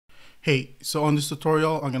Hey, so on this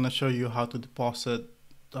tutorial, I'm going to show you how to deposit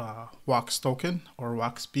WAX token or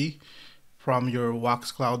WAXP from your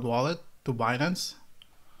Wax Cloud wallet to Binance.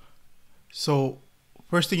 So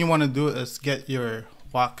first thing you want to do is get your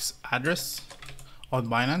Wax address on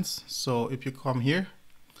Binance. So if you come here,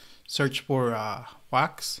 search for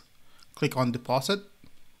Wax, click on deposit.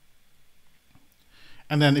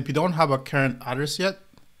 And then if you don't have a current address yet,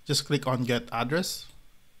 just click on get address.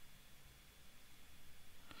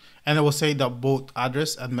 And it will say that both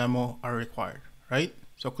address and memo are required, right?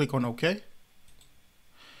 So click on OK.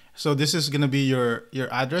 So this is going to be your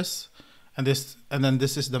address, and then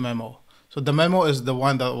this is the memo. So the memo is the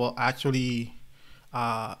one that will actually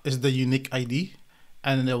is the unique ID,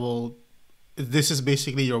 and this is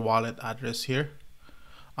basically your wallet address here.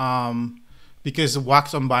 Because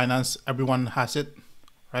Wax on Binance, everyone has it,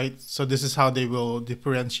 right? So this is how they will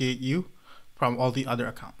differentiate you from all the other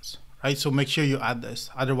accounts. Right, so make sure you add this,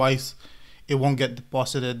 otherwise it won't get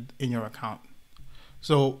deposited in your account.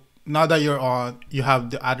 So now that you have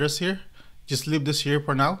the address here, just leave this here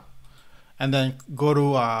for now, and then go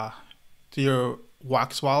to your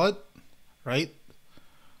Wax wallet, right?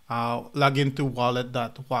 Log into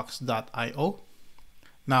wallet.wax.io.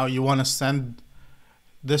 Now you want to send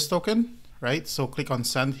this token, right? So click on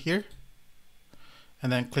send here,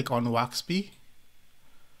 and then click on WAXP.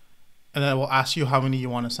 And then it will ask you how many you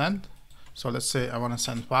want to send. So let's say I want to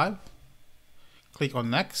send 5. Click on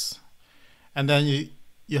next. And then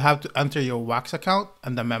you have to enter your Wax account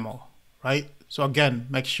and the memo, right? So again,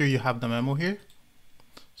 make sure you have the memo here.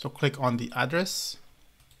 So click on the address.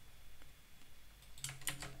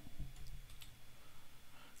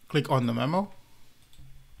 Click on the memo,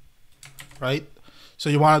 right? So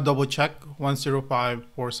you want to double check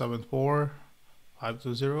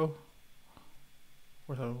 105.474.520.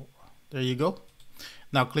 There you go.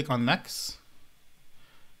 Now click on next.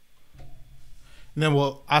 And then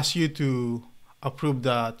we'll ask you to approve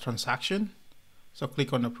the transaction. So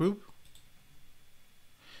click on approve.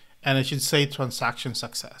 And it should say transaction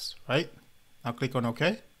success, right? Now click on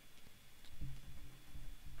OK.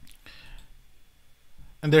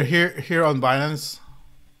 And they're here on Binance.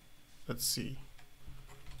 Let's see.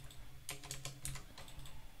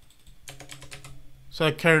 So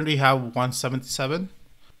I currently have 177.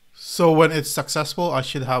 So when it's successful, I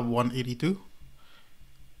should have 182.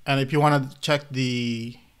 And if you want to check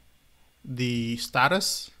the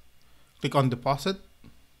status, click on deposit,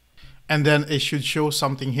 and then it should show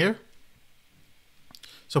something here.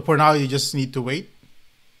 So for now, you just need to wait.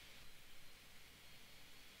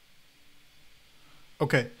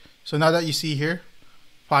 Okay, so now that you see here,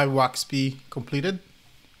 5 WAXP completed,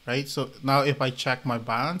 right? So now if I check my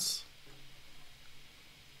balance,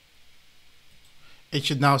 it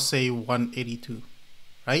should now say 182,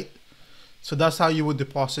 right? So that's how you would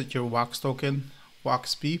deposit your Wax token,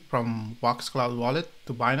 WAXP, from Wax Cloud Wallet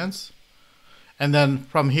to Binance. And then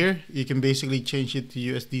from here, you can basically change it to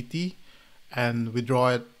USDT and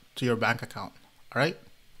withdraw it to your bank account. All right,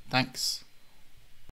 thanks.